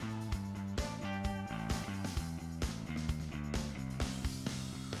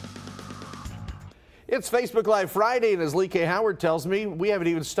It's Facebook Live Friday, and as Lee K. Howard tells me, we haven't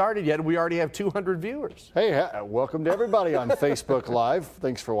even started yet, and we already have 200 viewers. Hey, welcome to everybody on Facebook Live.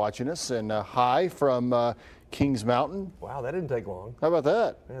 Thanks for watching us, and hi from Kings Mountain. Wow, that didn't take long. How about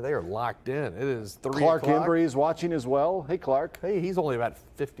that? Yeah, they are locked in. It is 3 Clark o'clock. Embry is watching as well. Hey, Clark. Hey, he's only about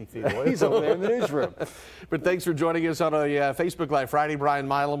 50 feet away. He's over there in the newsroom. But thanks for joining us on a Facebook Live Friday. Brian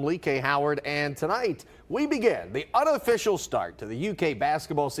Milam, Lee K. Howard, and tonight we begin the unofficial start to the UK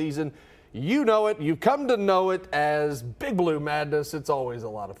basketball season. You know it. You've come to know it as Big Blue Madness. It's always a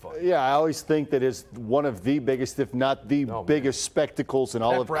lot of fun. Yeah, I always think that is one of the biggest, if not the biggest spectacles in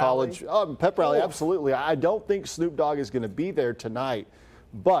all of college. Pep rally, absolutely. I don't think Snoop Dogg is going to be there tonight,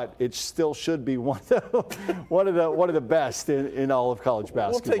 but it still should be one of the best in all of college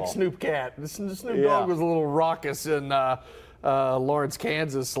basketball. We'll take Snoop Cat. Snoop Dogg was a little raucous in Lawrence,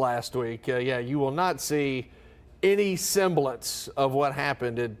 Kansas last week. You will not see any semblance of what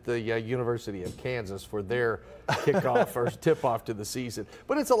happened at the University of Kansas for their kickoff or tip-off to the season.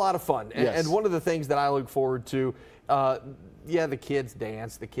 But it's a lot of fun. Yes. And one of the things that I look forward to, the kids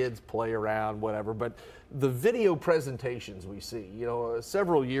dance, the kids play around, whatever, but the video presentations we see,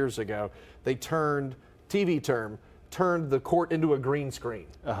 several years ago, they turned the court into a green screen.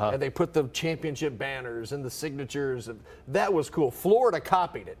 And they put the championship banners and the signatures. And that was cool. Florida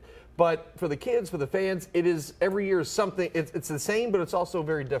copied it. But for the kids, for the fans, it is every year something. It's the same, but it's also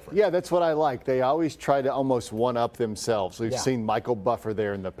very different. Yeah, that's what I like. They always try to almost one-up themselves. We've seen Michael Buffer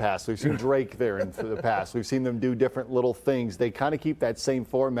there in the past. We've seen Drake there in the past. We've seen them do different little things. They kind of keep that same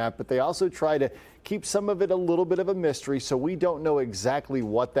format, but they also try to keep some of it a little bit of a mystery, so we don't know exactly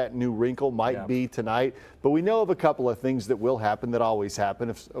what that new wrinkle might be tonight. But we know of a couple of things that will happen that always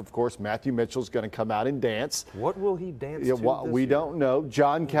happen. Of course, Matthew Mitchell's going to come out and dance. What will he dance to we don't know.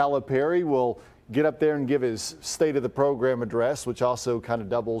 John Calipari will get up there and give his State of the Program address, which also kind of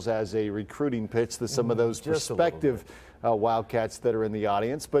doubles as a recruiting pitch to some of those prospective Wildcats that are in the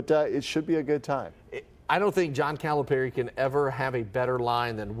audience. But it should be a good time. I don't think John Calipari can ever have a better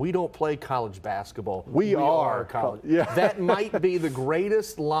line than "We don't play college basketball. We are college." Yeah. That might be the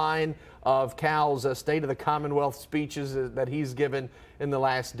greatest line of Cal's State of the Commonwealth speeches that he's given in the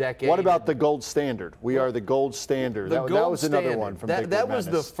last decade. What about the gold standard? We are the gold standard. That was another one from Big Blue That was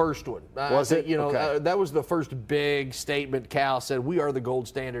Madness. the first one. Was it? Okay. That was the first big statement Cal said, we are the gold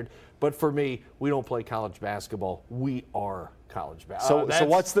standard. But for me, we don't play college basketball. We are college basketball.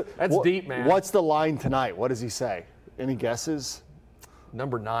 That's deep, man. What's the line tonight? What does he say? Any guesses?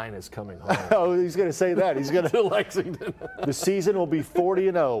 Number 9 is coming home. Oh, he's going to say that. He's going to Lexington. The season will be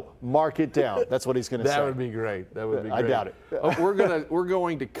 40-0. Mark it down. That's what he's going to say. That would be great. That would be great. I doubt it. We're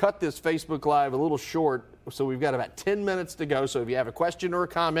going to cut this Facebook Live a little short, so we've got about 10 minutes to go. So if you have a question or a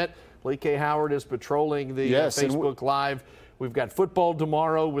comment, Lee K. Howard is patrolling the Facebook Live. We've got football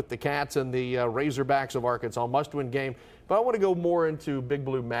tomorrow with the Cats and the Razorbacks of Arkansas, must-win game. But I want to go more into Big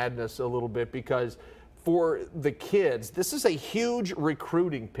Blue Madness a little bit because for the kids, this is a huge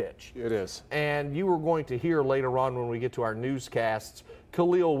recruiting pitch. It is. And you were going to hear later on when we get to our newscasts,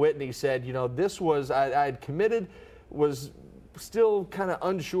 Khalil Whitney said, this was, I had committed, was still kind of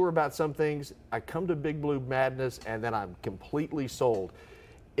unsure about some things. I come to Big Blue Madness, and then I'm completely sold.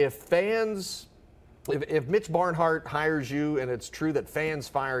 If Mitch Barnhart hires you and it's true that fans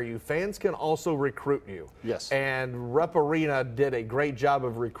fire you, fans can also recruit you. Yes. And Rupp Arena did a great job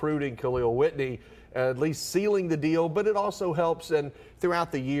of recruiting Khalil Whitney, at least sealing the deal, but it also helps. And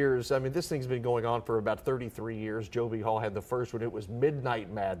throughout the years, this thing's been going on for about 33 years. Joe B. Hall had the first one. It was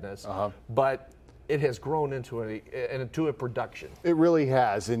Midnight Madness. But it has grown into a production. It really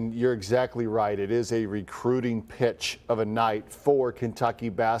has, and you're exactly right. It is a recruiting pitch of a night for Kentucky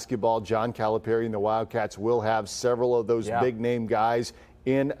basketball. John Calipari and the Wildcats will have several of those big-name guys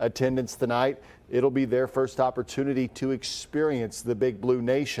in attendance tonight. It'll be their first opportunity to experience the Big Blue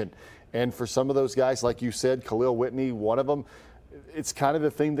Nation. And for some of those guys, like you said, Khalil Whitney, one of them, it's kind of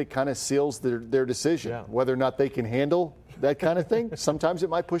the thing that kind of seals their decision, whether or not they can handle that kind of thing. Sometimes it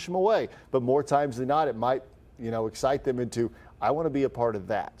might push them away, but more times than not, it might, excite them into, I want to be a part of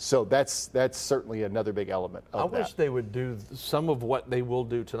that. So that's certainly another big element of that. I wish they would do some of what they will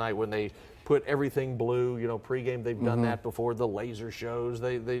do tonight when they put everything blue, pregame. They've done that before, the laser shows.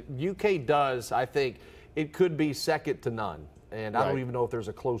 The UK does, I think, it could be second to none. And I don't even know if there's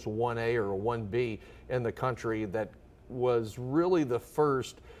a close 1A or a 1B in the country that was really the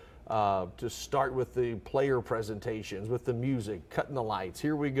first to start with the player presentations, with the music, cutting the lights.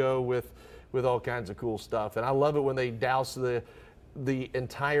 Here we go with all kinds of cool stuff. And I love it when they douse the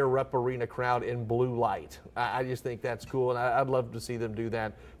entire Rupp Arena crowd in blue light. I just think that's cool, and I'd love to see them do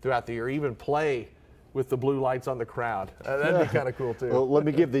that throughout the year. Even play with the blue lights on the crowd. That'd be kind of cool, too. Well, let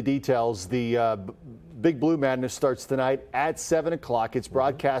me give the details. The Big Blue Madness starts tonight at 7 o'clock. It's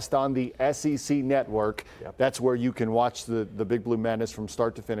broadcast on the SEC Network. Yep. That's where you can watch the Big Blue Madness from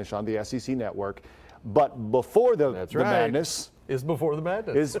start to finish on the SEC Network. But before the Madness is Before the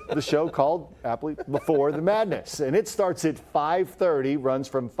Madness. Is the show called aptly Before the Madness. And it starts at 5:30, runs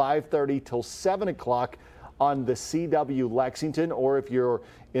from 5:30 till 7 o'clock on the CW Lexington, or if you're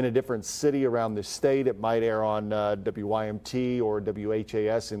in a different city around the state, it might air on WYMT or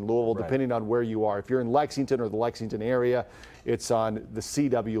WHAS in Louisville, depending on where you are. If you're in Lexington or the Lexington area, it's on the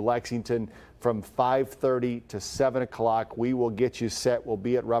CW Lexington from 5:30 to 7 o'clock. We will get you set. We'll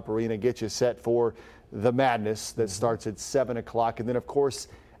be at Rupp Arena, get you set for the Madness that starts at 7 o'clock. And then, of course,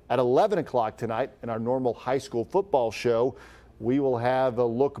 at 11 o'clock tonight in our normal high school football show, we will have a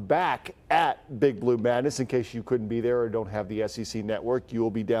look back at Big Blue Madness. In case you couldn't be there or don't have the SEC Network, you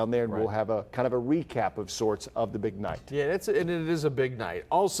will be down there, and we'll have a kind of a recap of sorts of the big night. Yeah, and it is a big night.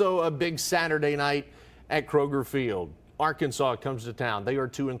 Also a big Saturday night at Kroger Field. Arkansas comes to town. They are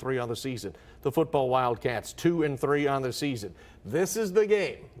 2-3 on the season. The football Wildcats 2-3 on the season. This is the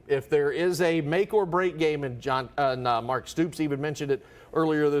game. If there is a make or break game, and Mark Stoops even mentioned it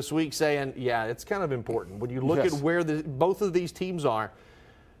earlier this week, saying, yeah, it's kind of important. When you look at where both of these teams are,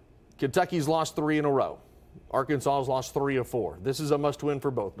 Kentucky's lost 3 in a row. Arkansas has lost 3 of 4. This is a must-win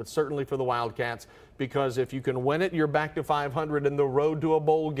for both, but certainly for the Wildcats, because if you can win it, you're back to 500, and the road to a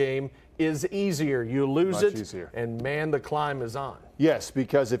bowl game is easier. You lose and man, the climb is on. Yes,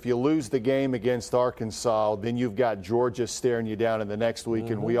 because if you lose the game against Arkansas, then you've got Georgia staring you down in the next week,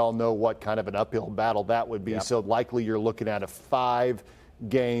 and we all know what kind of an uphill battle that would be. So likely you're looking at a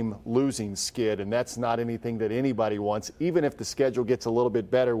 5-game losing skid, and that's not anything that anybody wants, even if the schedule gets a little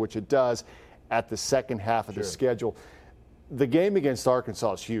bit better, which it does at the second half of the schedule. The game against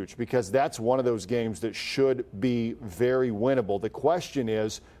Arkansas is huge because that's one of those games that should be very winnable. The question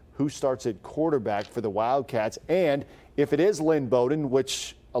is, who starts at quarterback for the Wildcats? And if it is Lynn Bowden,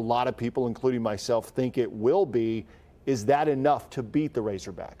 which a lot of people, including myself, think it will be, is that enough to beat the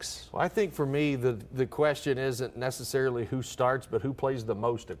Razorbacks? Well, I think for me, the question isn't necessarily who starts, but who plays the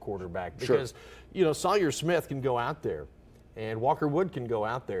most at quarterback. Because, you know, Sawyer Smith can go out there, and Walker Wood can go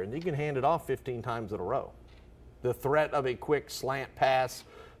out there, and you can hand it off 15 times in a row. The threat of a quick slant pass,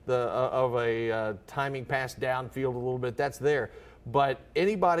 of a timing pass downfield a little bit, that's there. But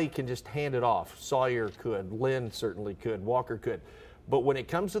anybody can just hand it off. Sawyer could. Lynn certainly could. Walker could. But when it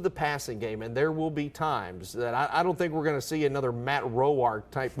comes to the passing game, and there will be times that I don't think we're going to see another Matt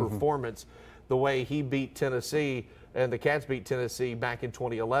Roark type performance the way he beat Tennessee and the Cats beat Tennessee back in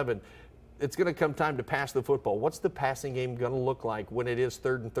 2011. It's going to come time to pass the football. What's the passing game going to look like when it is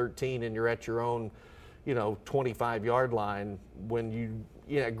 3rd and 13 and you're at your own, 25-yard line when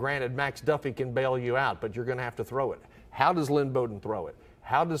granted, Max Duffy can bail you out, but you're going to have to throw it. How does Lynn Bowden throw it?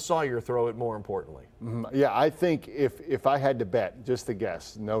 How does Sawyer throw it, more importantly? Yeah, I think if I had to bet, just a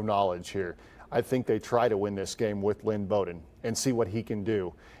guess, no knowledge here, I think they try to win this game with Lynn Bowden and see what he can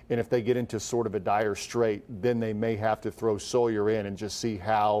do. And if they get into sort of a dire strait, then they may have to throw Sawyer in and just see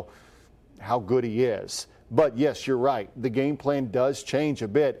how good he is. But yes, you're right. The game plan does change a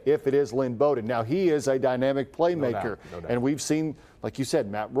bit if it is Lynn Bowden. Now, he is a dynamic playmaker. No doubt. And we've seen, like you said,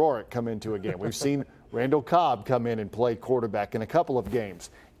 Matt Roark come into a game. We've seen Randall Cobb come in and play quarterback in a couple of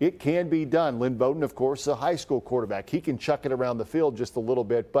games. It can be done. Lynn Bowden, of course, is a high school quarterback. He can chuck it around the field just a little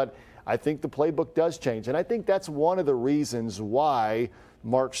bit, but I think the playbook does change. And I think that's one of the reasons why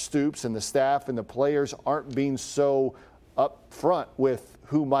Mark Stoops and the staff and the players aren't being so up front with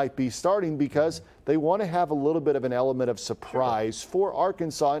who might be starting, because they want to have a little bit of an element of surprise for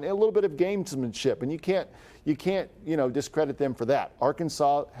Arkansas and a little bit of gamesmanship. And you can't discredit them for that.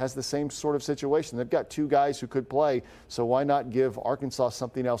 Arkansas has the same sort of situation. They've got 2 guys who could play, so why not give Arkansas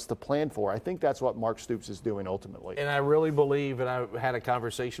something else to plan for? I think that's what Mark Stoops is doing ultimately. And I really believe, and I had a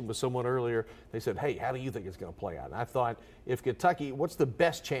conversation with someone earlier, they said, hey, how do you think it's going to play out? And I thought, if Kentucky, what's the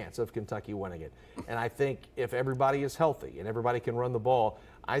best chance of Kentucky winning it? And I think if everybody is healthy and everybody can run the ball,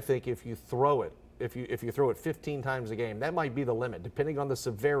 I think if you throw it, if you throw it 15 times a game, that might be the limit, depending on the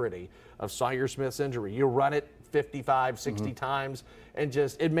severity of Sawyer Smith's injury. You run it 55, 60 times, and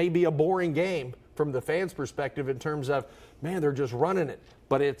it may be a boring game from the fans' perspective in terms of, man, they're just running it.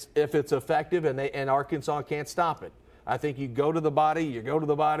 But if it's effective and Arkansas can't stop it, I think you go to the body, and you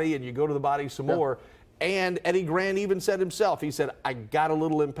go to the body some more. And Eddie Grant even said himself, he said, I got a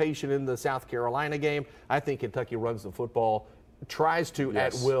little impatient in the South Carolina game. I think Kentucky runs the football tries to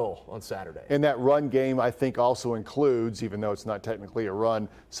at will on Saturday. And that run game, I think, also includes, even though it's not technically a run,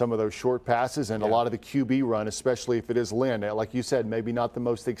 some of those short passes and a lot of the QB run, especially if it is Lynn. Like you said, maybe not the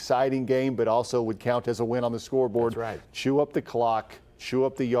most exciting game, but also would count as a win on the scoreboard. That's right. Chew up the clock, chew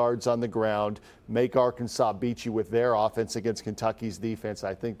up the yards on the ground, make Arkansas beat you with their offense against Kentucky's defense.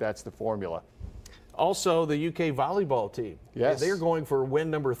 I think that's the formula. Also, the UK volleyball team. Yes. They're going for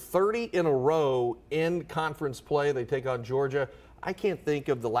win number 30 in a row in conference play. They take on Georgia. I can't think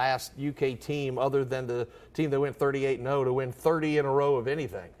of the last UK team other than the team that went 38-0 to win 30 in a row of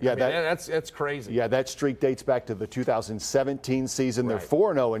anything. Yeah, I mean, that's crazy. Yeah, that streak dates back to the 2017 season. They're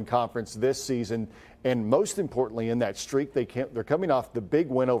 4-0 in conference this season. And most importantly, in that streak, they're coming off the big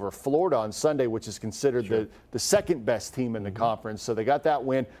win over Florida on Sunday, which is considered the second best team in the conference. So they got that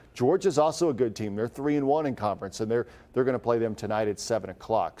win. Georgia's also a good team. They're 3-1 in conference, and they're going to play them tonight at 7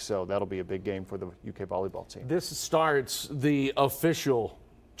 o'clock. So that'll be a big game for the UK volleyball team. This starts the official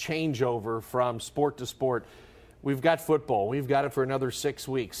changeover from sport to sport. We've got football. We've got it for another 6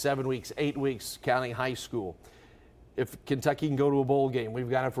 weeks, 7 weeks, 8 weeks, counting high school. If Kentucky can go to a bowl game, we've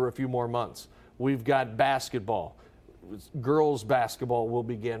got it for a few more months. We've got basketball. Girls basketball will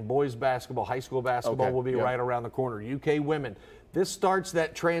begin. Boys basketball, high school basketball will be right around the corner. UK women. This starts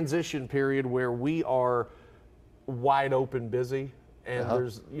that transition period where we are wide open busy. And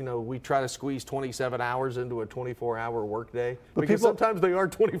there's, we try to squeeze 27 hours into a 24-hour workday. Because sometimes they are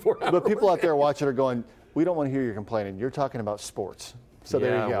 24 hours. But people out there watching are going, we don't want to hear you complaining. You're talking about sports. So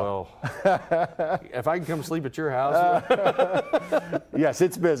there you go. Well, if I can come sleep at your house. Yes,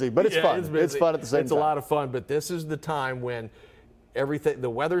 it's busy, but it's fun. It's fun at the same time. It's a lot of fun, but this is the time when the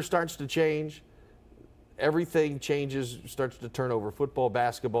weather starts to change, everything changes, starts to turn over. Football,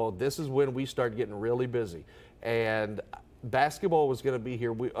 basketball, this is when we start getting really busy. And basketball was going to be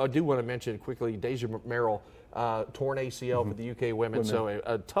here. I do want to mention quickly, Deja Merrill, torn ACL for the UK women. So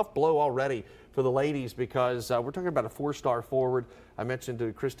a tough blow already for the ladies because we're talking about a 4-star forward. I mentioned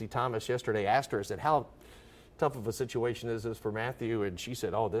to Christy Thomas yesterday, asked her, I said, how tough of a situation is this for Matthew? And she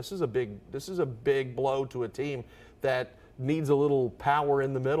said, this is a big blow to a team that needs a little power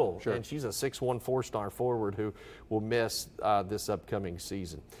in the middle. Sure. And she's a 6'1", 4-star forward who will miss this upcoming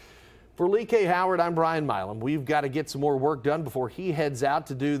season. For Lee K. Howard, I'm Brian Milam. We've got to get some more work done before he heads out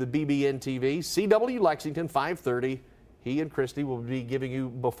to do the BBN TV. CW Lexington, 5:30. He and Christy will be giving you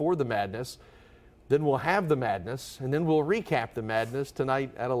Before the Madness. Then we'll have the madness, and then we'll recap the madness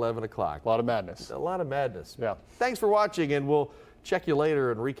tonight at 11 o'clock. A lot of madness. A lot of madness. Yeah. Thanks for watching, and we'll check you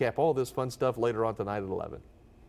later and recap all this fun stuff later on tonight at 11.